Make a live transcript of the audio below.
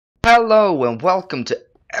Hello and welcome to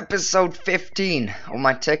episode 15 of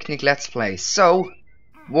my Technic Let's Play. So,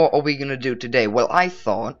 what are we gonna do today? Well, I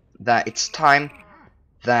thought that it's time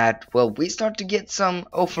that, we start to get some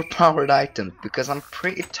overpowered items because I'm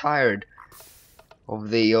pretty tired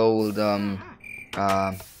of the old,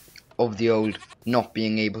 not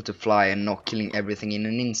being able to fly and not killing everything in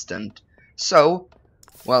an instant. So,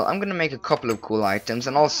 I'm gonna make a couple of cool items,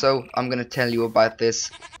 and also I'm gonna tell you about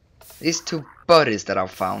these two buddies that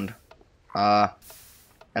I've found.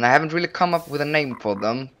 And I haven't really come up with a name for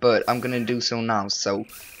them, but I'm gonna do so now. So,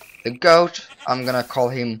 the goat, I'm gonna call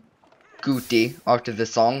him Gooty after the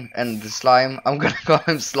song, and the slime, I'm gonna call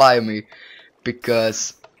him Slimy,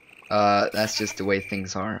 because that's just the way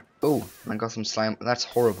things are. Oh, I got some slime. That's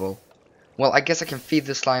horrible. Well, I guess I can feed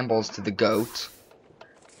the slime balls to the goat.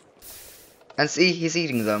 And see, he's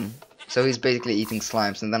eating them. So he's basically eating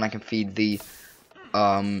slimes, and then I can feed the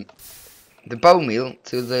bone meal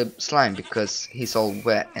to the slime because he's all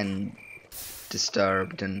wet and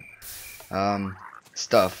disturbed and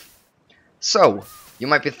stuff. So, you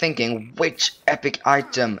might be thinking, which epic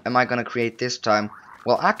item am I gonna create this time?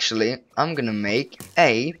 Well, actually, I'm gonna make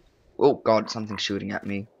a... Oh god, something's shooting at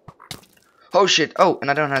me. Oh shit, oh, and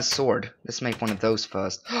I don't have a sword. Let's make one of those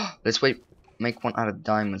first. Let's make one out of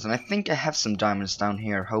diamonds. And I think I have some diamonds down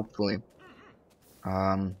here, hopefully.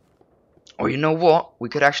 Or you know what? We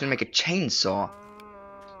could actually make a chainsaw.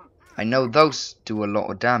 I know those do a lot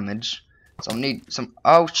of damage. So I'll need some...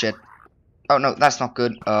 Oh shit. Oh no, that's not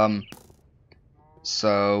good.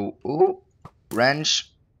 So... Ooh. Wrench.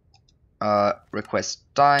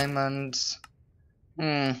 Request diamonds.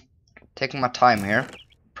 Taking my time here.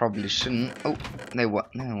 Probably shouldn't. Oh, there we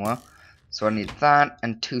were. So I need that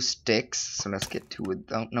and 2 sticks. So let's get 2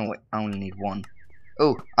 with... Oh, no, wait. I only need 1.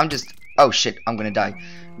 Oh, oh shit, I'm gonna die.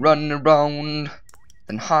 Run around,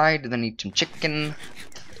 then hide, then eat some chicken.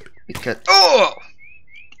 Because oh,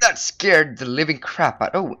 that scared the living crap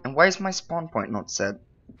out. Oh, and why is my spawn point not set?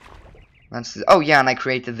 Oh yeah, and I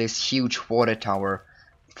created this huge water tower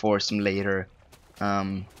for some later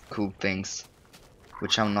cool things,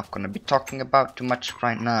 which I'm not gonna be talking about too much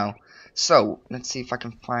right now. So let's see if I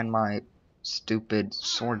can find my stupid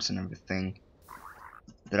swords and everything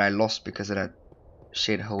that I lost because of that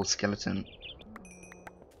shithole skeleton.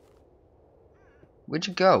 Where'd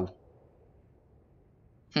you go?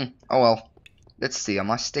 Oh well. Let's see, are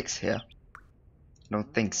my sticks here?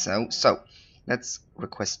 Don't think so. So, let's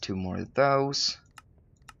request 2 more of those.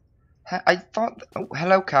 I thought... Oh,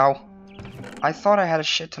 hello cow. I thought I had a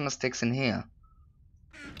shit ton of sticks in here.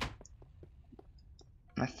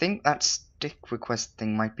 I think that stick request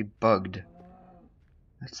thing might be bugged.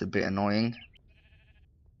 That's a bit annoying.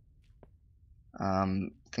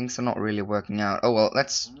 Things are not really working out. Oh well,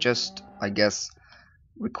 let's just, I guess,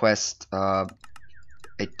 request a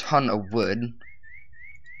ton of wood,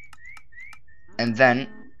 and then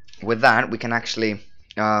with that we can actually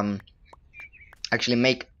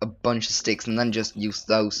make a bunch of sticks and then just use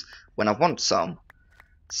those when I want some.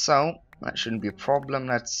 So that shouldn't be a problem.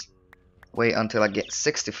 Let's wait until I get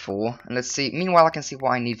 64 and let's see. Meanwhile, I can see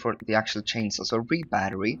what I need for the actual chainsaw. So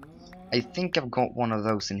re-battery, I think I've got one of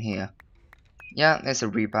those in here. Yeah, there's a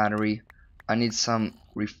re-battery. I need some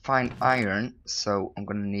refined iron, so I'm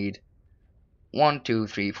gonna need 1, 2,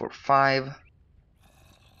 3, 4, 5.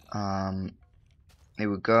 There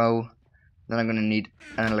we go. Then I'm gonna need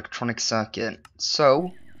an electronic circuit.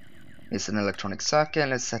 So it's an electronic circuit.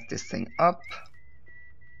 Let's set this thing up.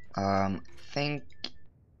 Think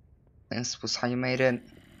this was how you made it.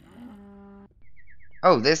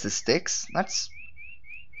 Oh, there's the sticks.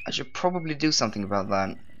 I should probably do something about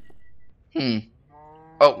that.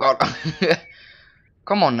 Oh god.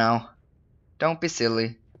 Come on now. Don't be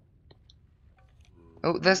silly.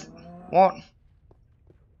 Oh, there's... What?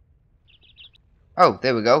 Oh,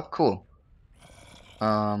 there we go. Cool.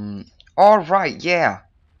 Alright, yeah.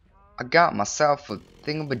 I got myself a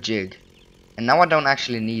thingamajig. And now I don't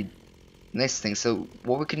actually need this thing. So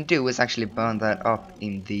what we can do is actually burn that up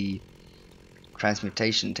in the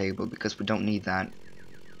transmutation table because we don't need that.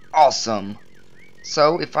 Awesome.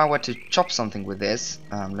 So if I were to chop something with this,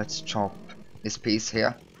 let's chop this piece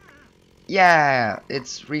here. Yeah,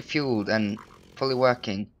 it's refueled and fully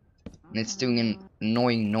working. And it's doing an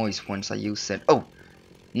annoying noise once I use it. Oh,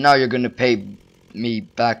 now you're gonna pay me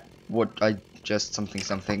back what I just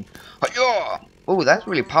something. Oh, that's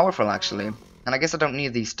really powerful actually. And I guess I don't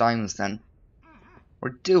need these diamonds then. Or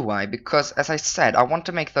do I? Because as I said, I want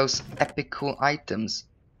to make those epic cool items.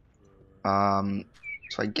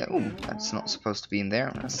 So I get... Oh, that's not supposed to be in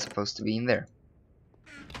there. That's supposed to be in there.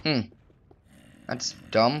 That's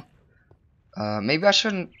dumb. Maybe I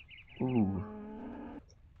shouldn't... Ooh.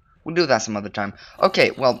 we'll do that some other time.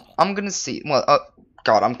 Okay, well, I'm gonna see. Well,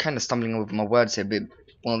 God, I'm kind of stumbling over my words here, but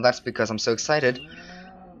well, that's because I'm so excited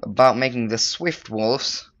about making the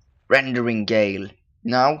SwiftWolf's rendering Gale.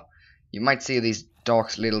 Now, you might see these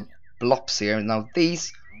dark little blobs here. Now,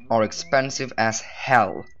 these are expensive as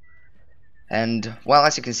hell. And, well,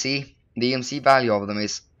 as you can see, the EMC value of them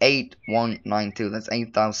is 8192. That's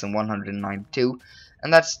 8,192.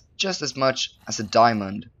 And that's just as much as a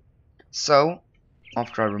diamond. So,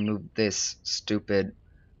 after I remove this stupid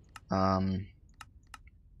thingamajig,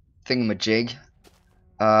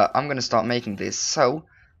 I'm gonna start making this. So,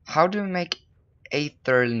 how do we make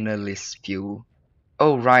aethernalis fuel?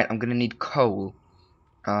 Oh, right, I'm gonna need coal.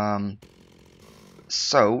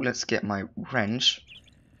 So, let's get my wrench.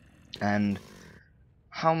 And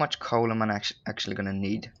how much coal am I actually gonna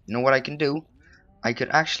need? You know what I can do? I could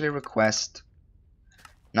actually request.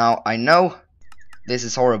 Now, I know this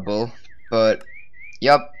is horrible, but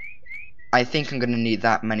yup, I think I'm gonna need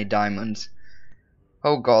that many diamonds.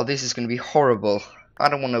 Oh god, this is gonna be horrible. I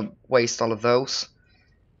don't want to waste all of those.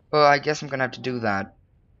 But I guess I'm gonna have to do that.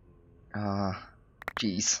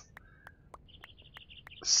 Jeez.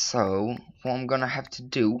 So, what I'm gonna have to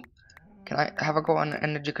do... Have I got an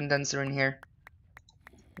energy condenser in here?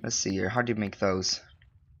 Let's see here, how do you make those?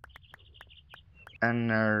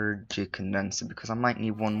 Energy condenser, because I might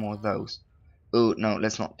need one more of those. Oh, no,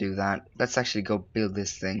 let's not do that. Let's actually go build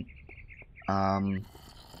this thing.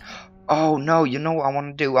 Oh, no, you know what I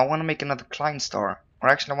want to do? I want to make another Klein star. Or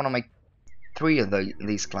actually, I want to make 3 of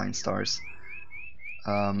these Klein stars.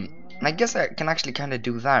 And I guess I can actually kind of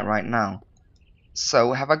do that right now.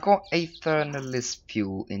 So, have I got aethernalis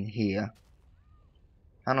fuel in here?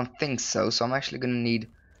 I don't think so, so I'm actually going to need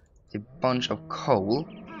a bunch of coal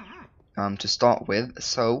to start with.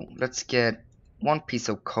 So, let's get 1 piece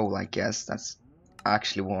of coal, I guess. That's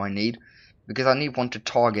actually what I need. Because I need one to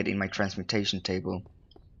target in my transmutation table.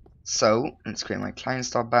 So, let's create my Klein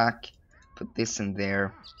star back. Put this in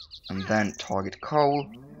there. And then target coal.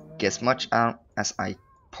 Get as much out as I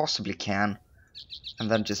possibly can.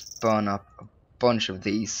 And then just burn up a bunch of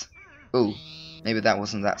these. Ooh, maybe that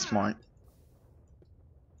wasn't that smart.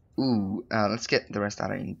 Ooh, let's get the rest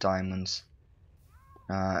out in diamonds.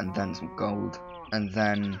 And then some gold. And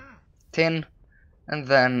then tin. And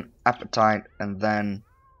then apatite. And then...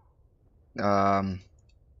 I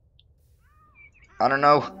don't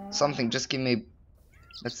know. Something, just give me...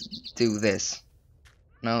 Let's do this.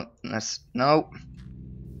 No, no.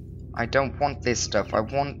 I don't want this stuff. I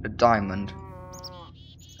want a diamond.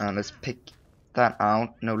 Let's pick that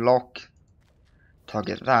out. No lock.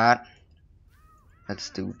 Target that.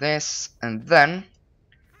 Let's do this. And then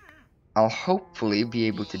I'll hopefully be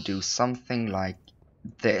able to do something like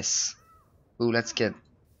this. Ooh, let's get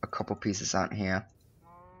a couple pieces out here.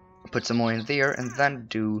 Put some more in there and then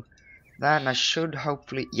do that. And I should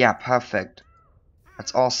hopefully... Yeah, perfect.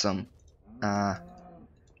 That's awesome.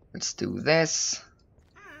 Let's do this.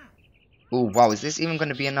 Ooh, wow, is this even going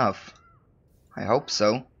to be enough? I hope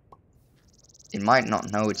so. It might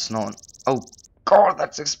not. No, it's not. Oh, God,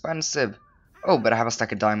 that's expensive. Oh, but I have a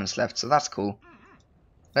stack of diamonds left, so that's cool.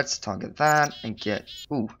 Let's target that and get...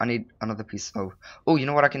 Ooh, I need another piece of... Oh, you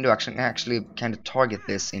know what I can do? Actually, I actually kind of target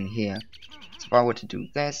this in here. So if I were to do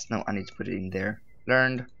this... No, I need to put it in there.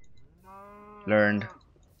 Learned. Learned.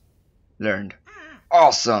 Learned.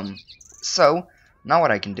 Awesome! So, now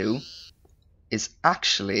what I can do is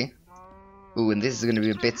actually... Ooh, and this is going to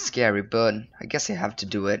be a bit scary, but I guess I have to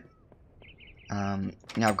do it. Now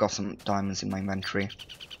I've got some diamonds in my inventory.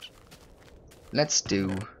 Let's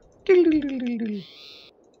do...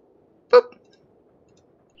 Boop.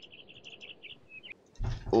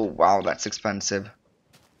 Oh, wow, that's expensive.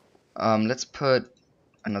 Let's put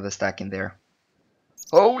another stack in there.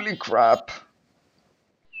 Holy crap!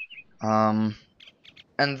 And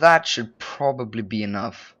that should probably be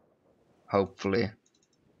enough. Hopefully.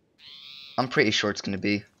 I'm pretty sure it's gonna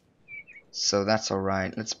be. So that's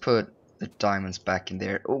alright. Let's put the diamonds back in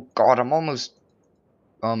there. Oh god, I'm almost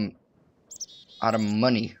out of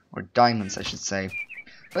money. Or diamonds, I should say.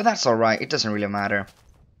 But that's alright, it doesn't really matter.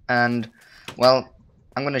 And, well,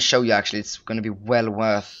 I'm gonna show you actually, it's gonna be well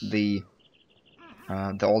worth the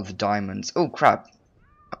all the diamonds. Oh crap.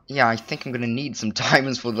 Yeah, I think I'm gonna need some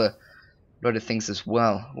diamonds for the bloody things as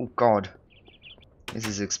well. Oh god. This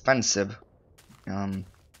is expensive.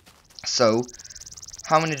 So,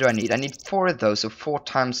 how many do I need? I need 4 of those, so 4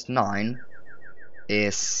 times 9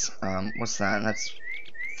 is, what's that? That's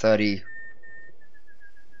 30,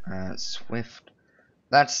 Swift,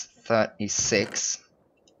 that's 36,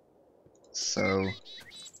 so,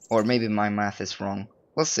 or maybe my math is wrong,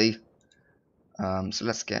 we'll see. So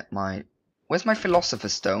let's get my, Where's my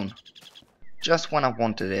Philosopher's Stone? Just when I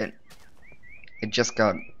wanted it. It just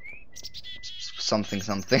got something.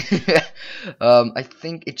 I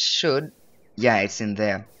think it should. Yeah, it's in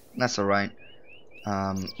there. That's alright.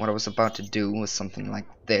 What I was about to do was something like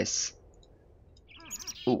this.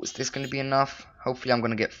 Ooh, is this gonna be enough? Hopefully I'm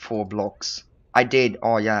gonna get 4 blocks. I did.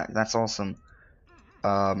 Oh yeah, that's awesome.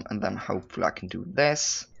 And then hopefully I can do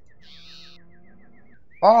this.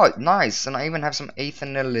 Oh, nice! And I even have some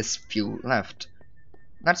Aethanellus fuel left.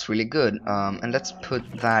 That's really good. And let's put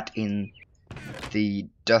that in the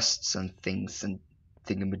dusts and things and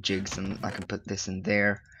thingamajigs, and I can put this in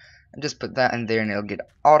there. And just put that in there and it'll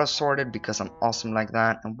get auto-sorted because I'm awesome like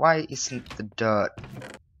that. And why isn't the dirt?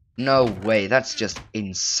 No way, that's just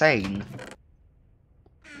insane.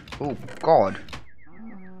 Oh god.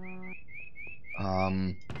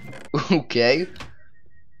 Okay.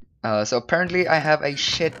 So apparently I have a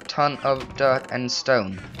shit ton of dirt and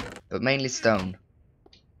stone. But mainly stone.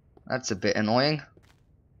 That's a bit annoying.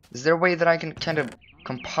 Is there a way that I can kind of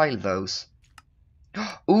compile those?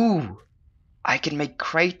 Ooh! I can make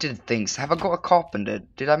crated things. Have I got a carpenter?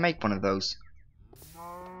 Did I make one of those?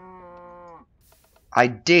 I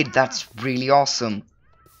did. That's really awesome.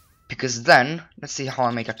 Because then, let's see how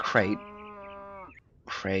I make a crate.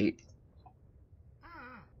 Crate.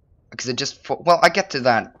 Because it just... Well, I get to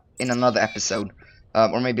that in another episode.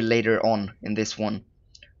 Or maybe later on in this one.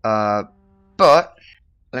 But,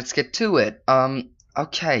 let's get to it.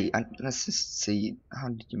 Okay, let's just see. How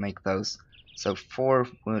did you make those? So 4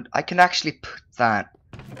 wood. I can actually put that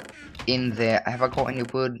in there. Have I got any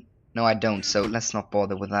wood? No, I don't. So let's not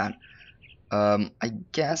bother with that. I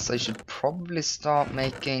guess I should probably start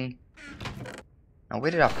making. Now,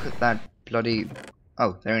 where did I put that bloody?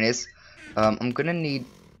 Oh, there it is. I'm gonna need.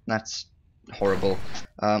 That's horrible.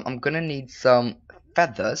 I'm gonna need some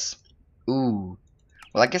feathers. Ooh.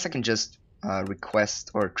 Well, I guess I can just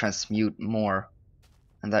request or transmute more,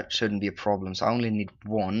 and that shouldn't be a problem. So I only need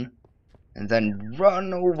 1. And then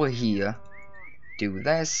run over here, do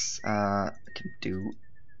this, I can do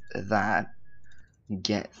that,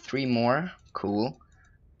 get 3 more, cool,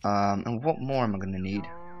 and what more am I gonna need?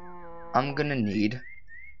 I'm gonna need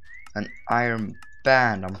an iron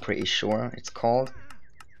band, I'm pretty sure it's called.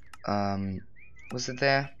 Was it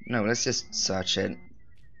there? No, let's just search it.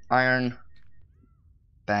 Iron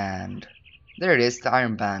band. There it is, the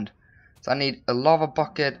iron band. So I need a lava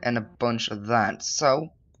bucket and a bunch of that,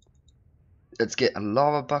 so let's get a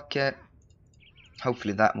lava bucket.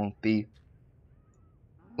 Hopefully that won't be.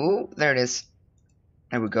 Oh, there it is.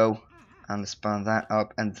 There we go. And let's burn that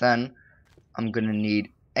up. And then I'm gonna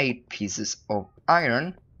need 8 pieces of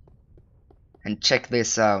iron. And check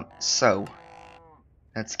this out. So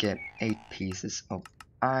let's get 8 pieces of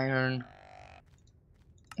iron.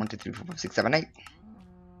 1, 2, 3, 4, 5, 6, 7, 8.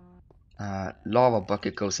 Lava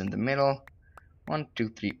bucket goes in the middle. 1, 2,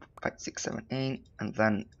 3, 4, 5, 6, 7, 8, and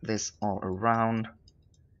then this all around.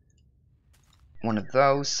 One of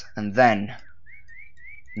those, and then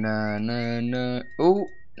oh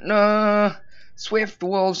no!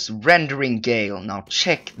 SwiftWolf's rendering Gale. Now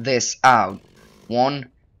check this out. 1,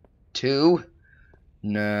 2.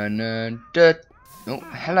 Oh,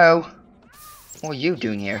 hello. What are you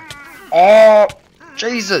doing here? Oh,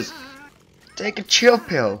 Jesus! Take a chill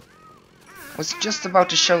pill. I was just about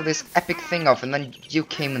to show this epic thing off, and then you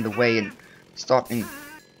came in the way and started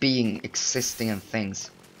being existing and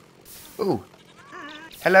things. Ooh.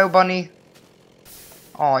 Hello, bunny.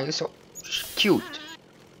 Oh, you're so cute.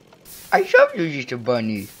 I love you, little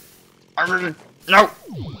bunny. No.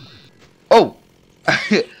 Oh.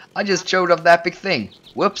 I just showed off the epic thing.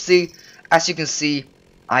 Whoopsie. As you can see,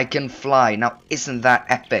 I can fly. Now, isn't that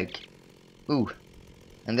epic? Ooh.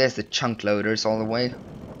 And there's the chunk loaders all the way.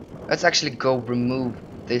 Let's actually go remove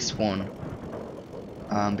this one.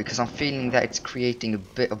 Because I'm feeling that it's creating a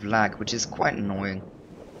bit of lag, which is quite annoying.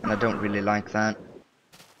 And I don't really like that.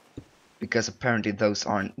 Because apparently those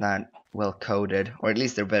aren't that well coded. Or at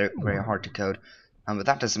least they're very, very hard to code. But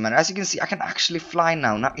that doesn't matter. As you can see, I can actually fly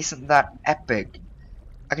now. Now, isn't that epic?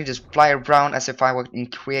 I can just fly around as if I were in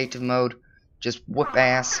creative mode. Just whoop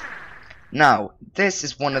ass. Now, this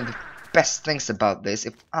is one of the best things about this.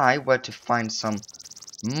 If I were to find some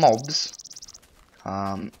mobs,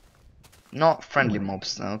 not friendly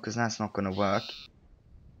mobs though, because that's not gonna work.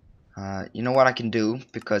 You know what I can do,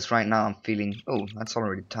 because right now I'm feeling, oh, that's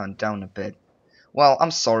already turned down a bit. Well,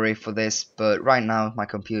 I'm sorry for this, but right now my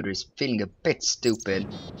computer is feeling a bit stupid.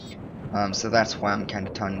 So that's why I'm kind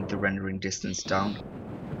of turning the rendering distance down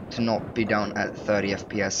to not be down at 30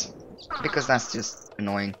 FPS, because that's just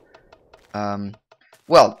annoying.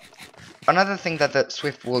 Well, another thing that the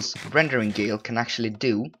SwiftWolf's rendering Gale can actually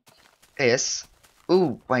do is...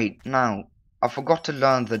 Ooh, wait, no. I forgot to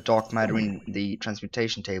learn the dark matter in the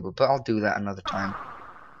transmutation table, but I'll do that another time.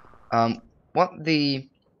 What the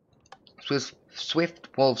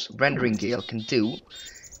SwiftWolf's rendering Gale can do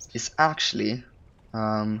is actually...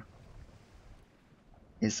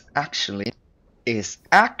 Is actually...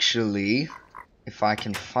 If I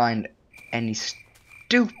can find any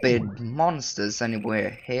stupid monsters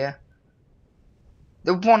anywhere here.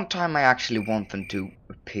 The one time I actually want them to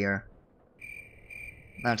appear.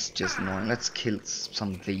 That's just annoying. Let's kill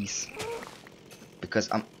some of these. Because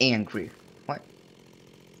I'm angry.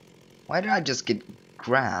 Why did I just get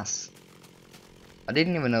grass? I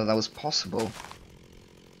didn't even know that was possible.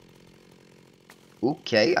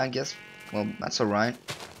 Okay, I guess. Well, that's alright.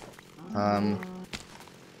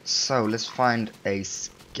 So, let's find a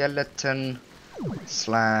skeleton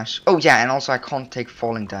slash... Oh yeah, and also I can't take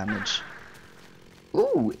falling damage.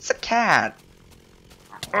 Ooh, it's a cat!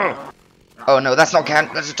 Ugh. Oh no, that's not a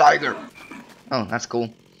cat, that's a tiger! Oh, that's cool.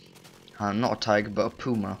 Not a tiger, but a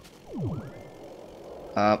puma.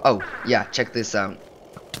 Oh, yeah, check this out.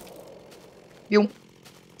 Yo.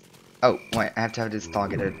 Oh, wait, I have to have this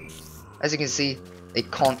targeted. As you can see, they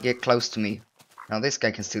can't get close to me. Now this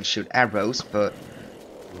guy can still shoot arrows, but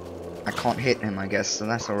I can't hit him, I guess, so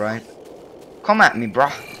that's alright. Come at me,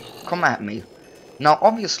 bruh. Come at me. Now,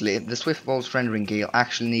 obviously, the SwiftWolf's rendering Gale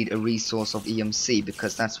actually need a resource of EMC,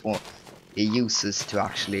 because that's what it uses to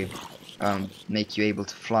actually make you able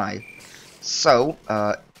to fly. So,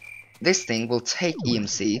 this thing will take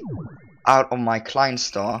EMC out of my Klein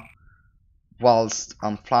star whilst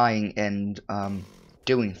I'm flying and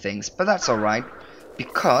doing things, but that's alright,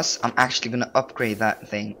 because I'm actually gonna upgrade that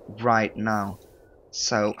thing right now.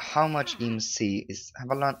 So, how much EMC is... Have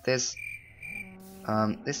I learned this?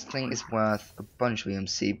 This thing is worth a bunch of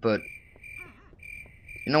EMC, but...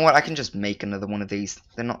 You know what, I can just make another one of these.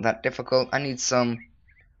 They're not that difficult. I need some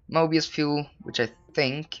Mobius fuel, which I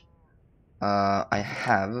think... I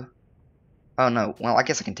have... Oh no, well I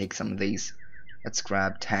guess I can take some of these. Let's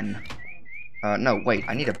grab 10. No, wait,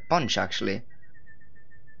 I need a bunch actually.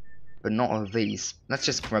 But not all of these. Let's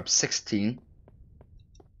just grab 16.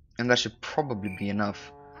 And that should probably be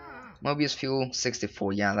enough. Mobius fuel,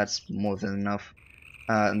 64, yeah, that's more than enough.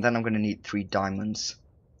 And then I'm gonna need 3 diamonds.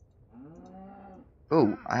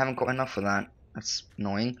 Oh, I haven't got enough for that. That's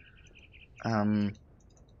annoying.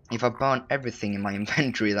 If I burn everything in my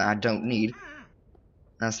inventory that I don't need,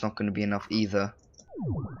 that's not gonna be enough either.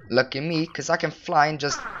 Lucky me, because I can fly and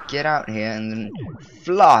just get out here and then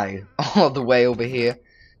fly all the way over here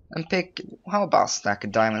and pick... How about a stack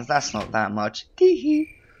of diamonds? That's not that much.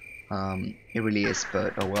 Teehee. It really is,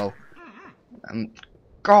 but oh well.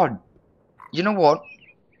 God, you know what?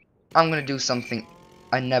 I'm gonna do something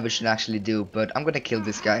I never should actually do, but I'm gonna kill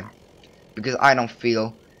this guy because I don't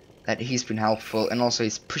feel that he's been helpful, and also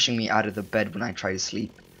he's pushing me out of the bed when I try to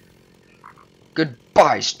sleep.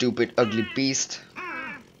 Goodbye, stupid, ugly beast.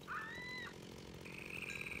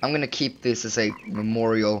 I'm gonna keep this as a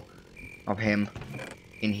memorial of him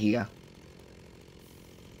in here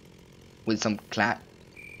with some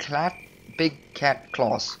big cat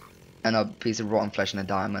claws and a piece of rotten flesh and a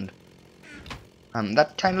diamond.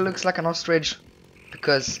 That kind of looks like an ostrich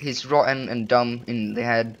because he's rotten and dumb in the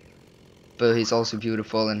head, but he's also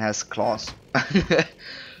beautiful and has claws.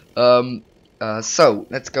 So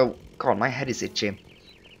let's go. God, my head is itchy.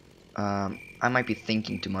 I might be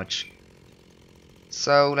thinking too much.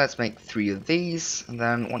 So let's make 3 of these, and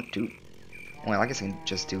then 1, 2. Well, I guess I can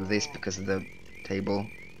just do this because of the table.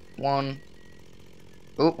 1.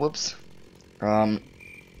 Oh, whoops.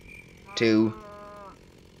 2,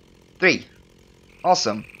 3.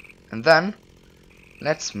 Awesome. And then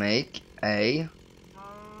let's make a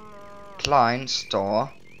Klein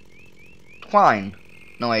star twine.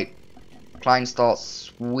 No wait, Klein star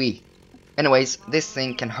sweet. Anyways, this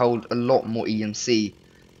thing can hold a lot more EMC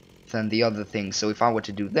than the other thing. So if I were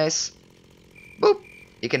to do this, boop,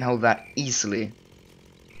 it can hold that easily.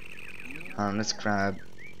 Let's grab.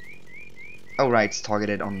 Oh right, it's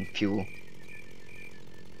targeted on fuel.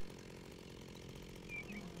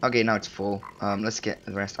 Okay, now it's full. Let's get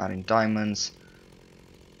the rest out in diamonds.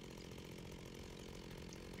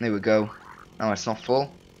 There we go. Now it's not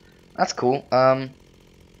full. That's cool. And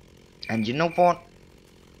you know what?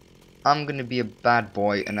 I'm gonna be a bad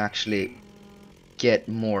boy and actually get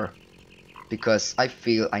more, because I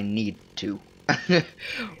feel I need to.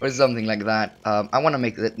 Or something like that. I want to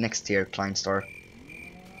make the next tier Klein star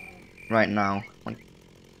right now.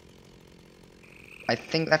 I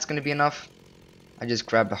think that's gonna be enough. I just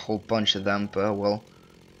grabbed a whole bunch of them, but oh well.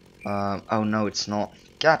 Oh no, it's not.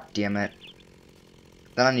 God damn it.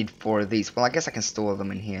 Then I need 4 of these. Well, I guess I can store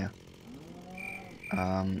them in here.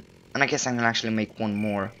 And I guess I can actually make one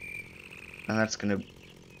more, and that's gonna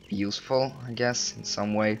be useful, I guess, in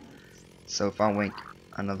some way. So if I make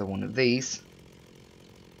another one of these,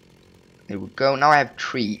 there we go. Now I have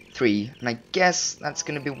three, and I guess that's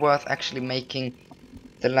gonna be worth actually making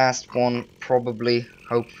the last one, probably,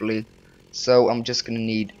 hopefully. So I'm just gonna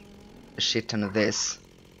need a shit ton of this.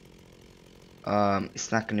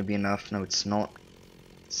 It's not gonna be enough. No, it's not.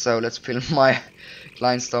 So let's fill my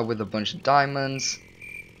line star with a bunch of diamonds,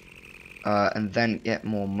 and then get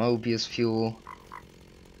more Mobius fuel,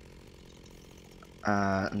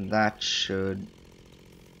 and that should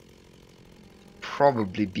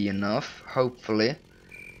probably be enough, hopefully.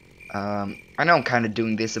 I know I'm kind of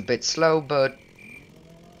doing this a bit slow, but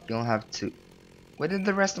you'll have to... Where did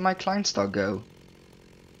the rest of my client star go?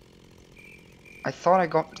 I thought I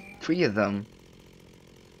got 3 of them.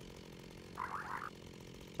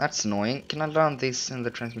 That's annoying. Can I learn this in the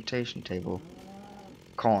transmutation table?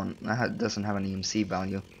 Can't. That doesn't have an EMC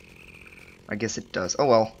value. I guess it does. Oh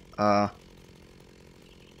well.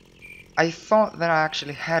 I thought that I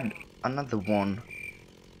actually had another one.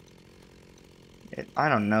 I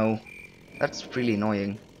don't know. That's really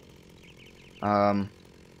annoying. And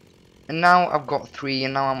now I've got 3,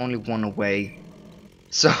 and now I'm only 1 away.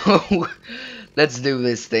 So let's do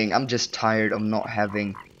this thing. I'm just tired of not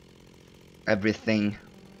having everything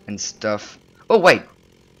and stuff. Oh wait.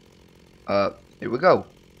 Here we go.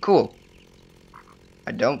 Cool.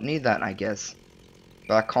 I don't need that, I guess.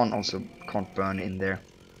 But I can't burn in there.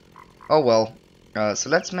 Oh well. So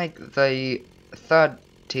let's make the 3rd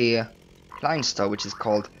tier Klein Star, which is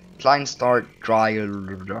called Klein Star Dryer,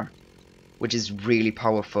 which is really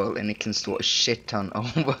powerful, and it can store a shit ton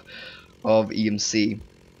of EMC.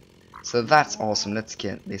 So that's awesome. Let's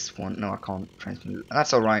get this one. No, I can't transmute.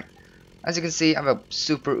 That's alright. As you can see, I have a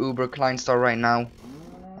super uber Klein Star right now,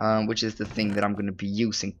 which is the thing that I'm going to be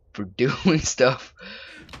using for doing stuff.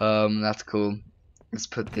 That's cool. Let's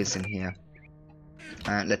put this in here.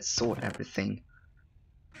 And let's sort everything.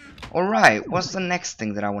 Alright, what's the next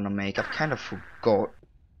thing that I want to make? I've kind of forgot.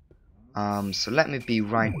 So let me be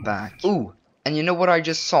right back. Ooh, and you know what I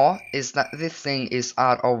just saw? Is that this thing is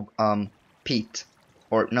out of, peat.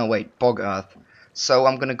 Or, no wait, bog earth. So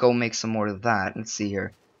I'm gonna go make some more of that. Let's see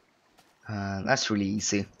here. That's really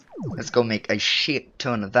easy. Let's go make a shit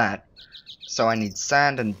ton of that. So I need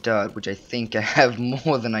sand and dirt, which I think I have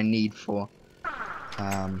more than I need for.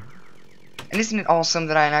 And isn't it awesome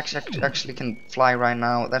that I actually can fly right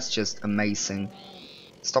now? That's just amazing.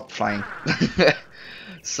 Stop flying.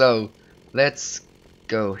 So, let's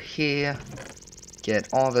go here. Get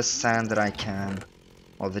all the sand that I can.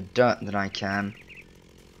 All the dirt that I can.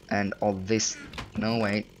 And all this... No,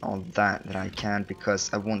 wait. All that I can.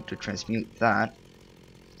 Because I want to transmute that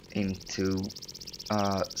into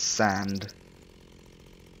sand.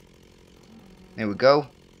 There we go.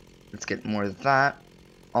 Let's get more of that.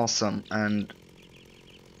 Awesome. And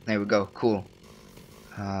there we go. Cool.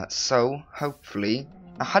 So, hopefully...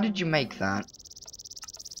 how did you make that?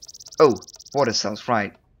 Oh, water cells,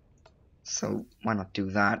 right. So, why not do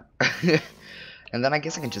that? And then I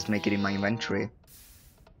guess I can just make it in my inventory.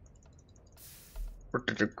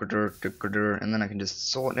 And then I can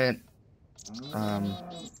just sort it.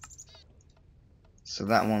 So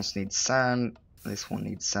that one needs sand, this one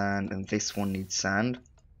needs sand, and this one needs sand.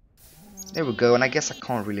 There we go, and I guess I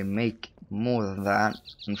can't really make more than that,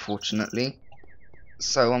 unfortunately.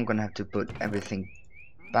 So I'm gonna have to put everything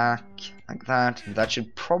back like that. And that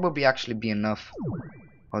should probably actually be enough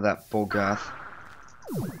of that bog earth.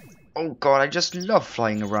 Oh god, I just love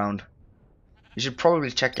flying around. You should probably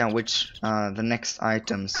check out which the next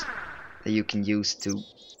items that you can use to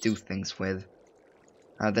do things with.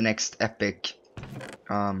 The next epic.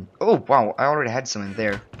 Oh wow, I already had some in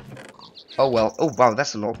there. Oh well. Oh wow,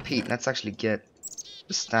 that's a lot of peat. Let's actually get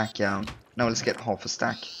a stack out. No, let's get half a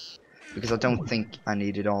stack. Because I don't think I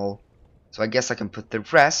need it all. So I guess I can put the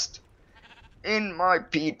rest in my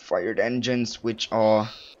peat-fired engines, which are...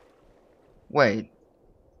 Wait.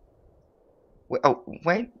 Oh,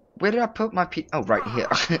 wait. Where did I put my peat? Oh, right here.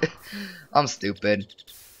 I'm stupid.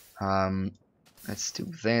 Let's do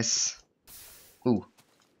this. Ooh.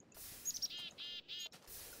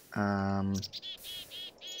 And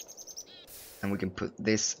we can put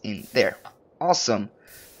this in there. Awesome.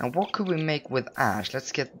 Now what could we make with ash?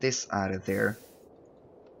 Let's get this out of there.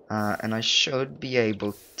 And I should be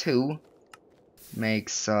able to make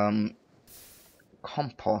some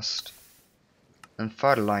compost and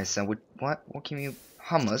fertilizer with what can you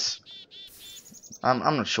hummus? I'm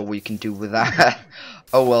not sure what you can do with that.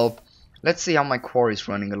 Oh well. Let's see how my quarry is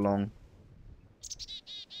running along.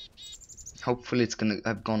 Hopefully it's gonna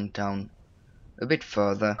have gone down a bit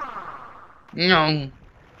further. No!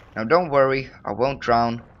 Now don't worry, I won't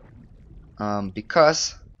drown.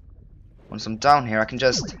 Because once I'm down here I can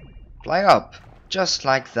just fly up. Just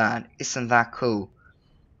like that. Isn't that cool?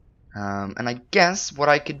 And I guess what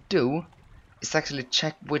I could do is actually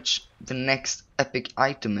check which the next epic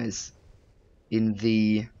item is in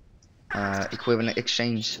the equivalent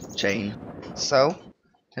exchange chain. So,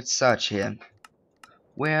 let's search here.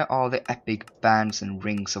 Where are the epic bands and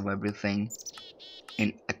rings of everything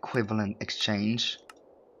in equivalent exchange?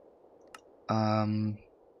 Oh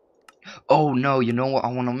no, you know what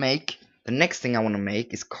I want to make? The next thing I want to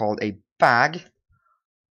make is called a bag.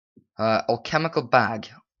 Alchemical bag.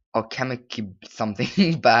 Alchemic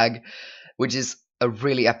something bag. Which is a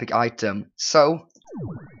really epic item. So,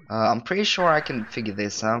 I'm pretty sure I can figure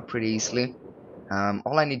this out pretty easily.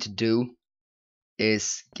 All I need to do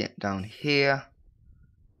is get down here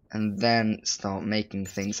and then start making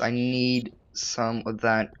things. I need some of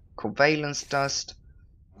that covalence dust.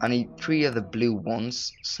 I need 3 of the blue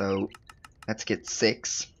ones, so let's get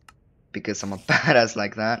 6 because I'm a badass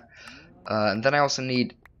like that. And then I also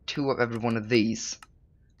need 2 of every one of these.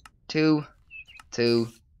 2, 2,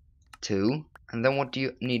 2. And then what do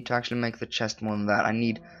you need to actually make the chest more than that? I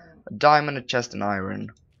need a diamond, a chest, and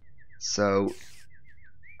iron. So,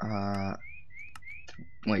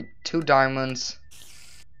 wait, 2 diamonds,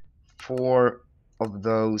 4 of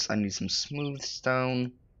those. I need some smooth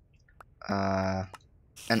stone, and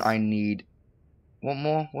I need what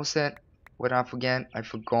more was it? What did I forget? I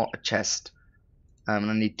forgot a chest. And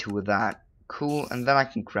I need 2 of that. Cool, and then I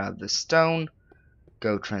can grab the stone,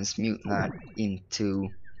 go transmute that into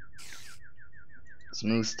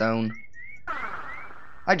smooth stone.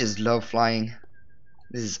 I just love flying.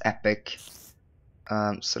 This is epic.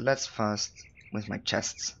 So let's first with my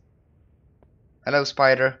chests. Hello,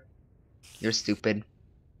 spider. You're stupid.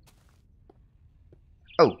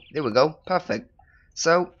 Oh, there we go. Perfect.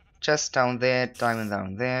 So, chest down there, diamond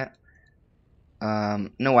down there.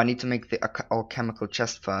 No, I need to make the alchemical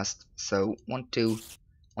chest first. So, 1, 2,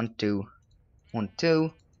 1, 2, 1,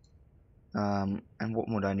 2. And what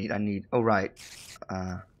more do I need? I need, oh right.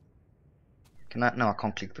 Can I, no, I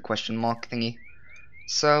can't click the question mark thingy.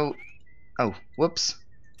 So, oh, whoops.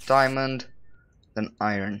 Diamond, then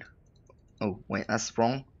iron. Oh, wait, that's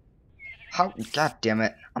wrong. How, god damn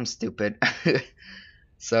it, I'm stupid.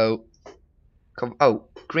 So, oh,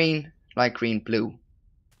 green, light green, blue.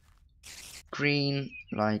 Green,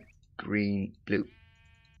 light green, blue.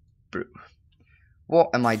 Blue.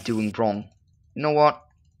 What am I doing wrong? You know what?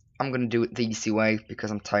 I'm gonna do it the easy way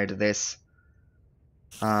because I'm tired of this.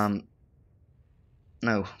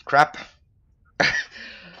 No, crap.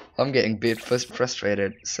 I'm getting a bit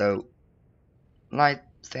frustrated. So, light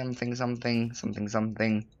something, something, something,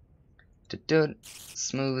 something.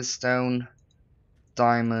 Smooth stone,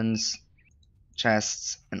 diamonds,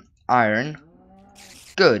 chests, and iron.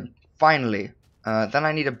 Good. Finally. Then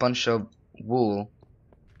I need a bunch of wool.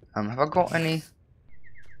 Have I got any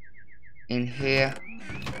in here?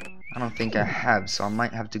 I don't think I have, so I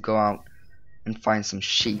might have to go out and find some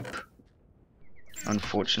sheep.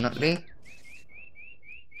 Unfortunately.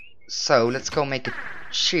 So let's go make a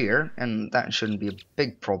shear, and that shouldn't be a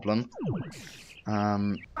big problem.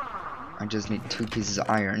 I just need 2 pieces of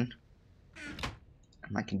iron.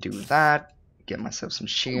 And I can do that. Get myself some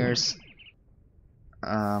shears.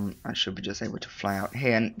 I should be just able to fly out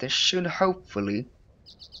here, and there should hopefully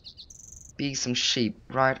be some sheep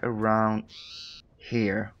right around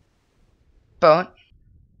here. But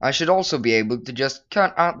I should also be able to just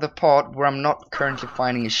cut out the part where I'm not currently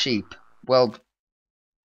finding a sheep. Well,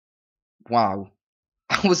 wow.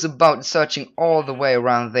 I was about searching all the way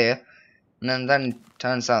around there, and then it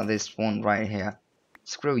turns out this one right here.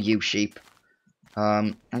 Screw you, sheep.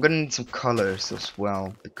 I'm gonna need some colors as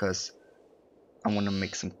well, because I want to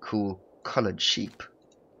make some cool colored sheep.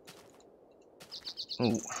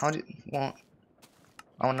 Oh, what?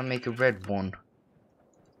 I want to make a red one.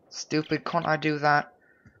 Stupid, can't I do that?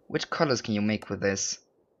 Which colors can you make with this?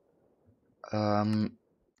 Can't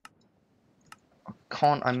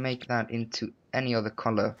I make that into any other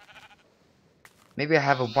color? Maybe I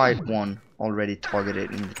have a white one already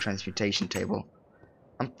targeted in the transmutation table.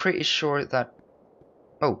 I'm pretty sure that...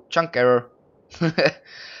 Oh, chunk error.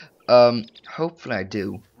 Hopefully I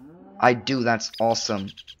do. I do, that's awesome.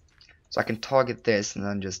 So I can target this and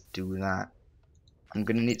then just do that. I'm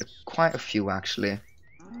gonna need quite a few actually.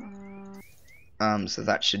 So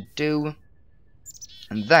that should do.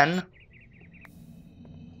 And then...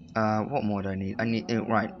 what more do I need? I need...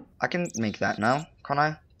 right, I can make that now, can't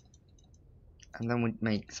I? And then we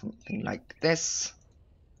make something like this.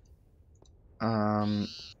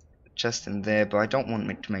 chest in there, but I don't want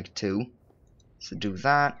me to make 2. So do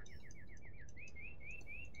that.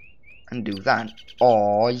 And do that.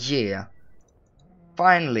 Oh yeah.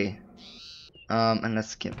 Finally. And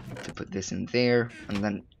let's get to put this in there, and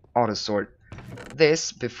then auto sort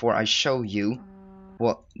this before I show you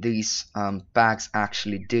what these bags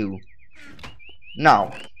actually do.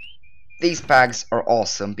 Now, these bags are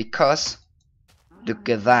awesome because look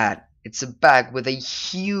at that. It's a bag with a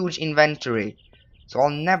huge inventory, so I'll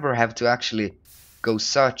never have to actually go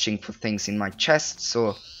searching for things in my chests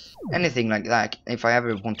or anything like that. If I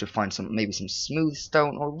ever want to find maybe some smooth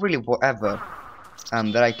stone or really whatever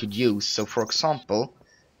that I could use. So for example,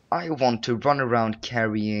 I want to run around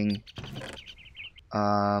carrying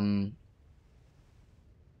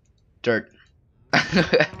dirt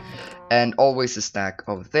and always a stack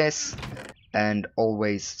of this, and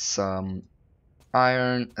always some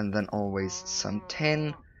iron, and then always some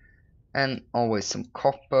tin, and always some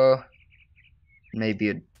copper, maybe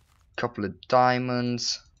a couple of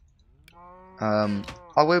diamonds.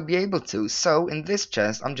 I will be able to. So in this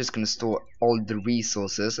chest I'm just gonna store all the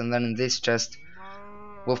resources, and then in this chest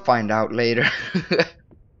we'll find out later.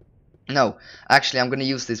 No, actually I'm gonna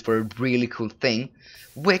use this for a really cool thing,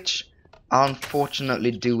 which I'll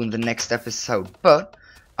unfortunately do in the next episode, but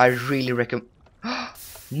I really recommend...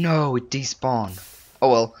 No, it despawned. Oh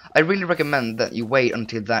well, I really recommend that you wait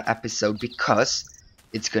until that episode, because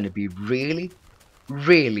it's gonna be really,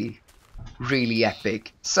 really, really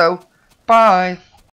epic. So, bye!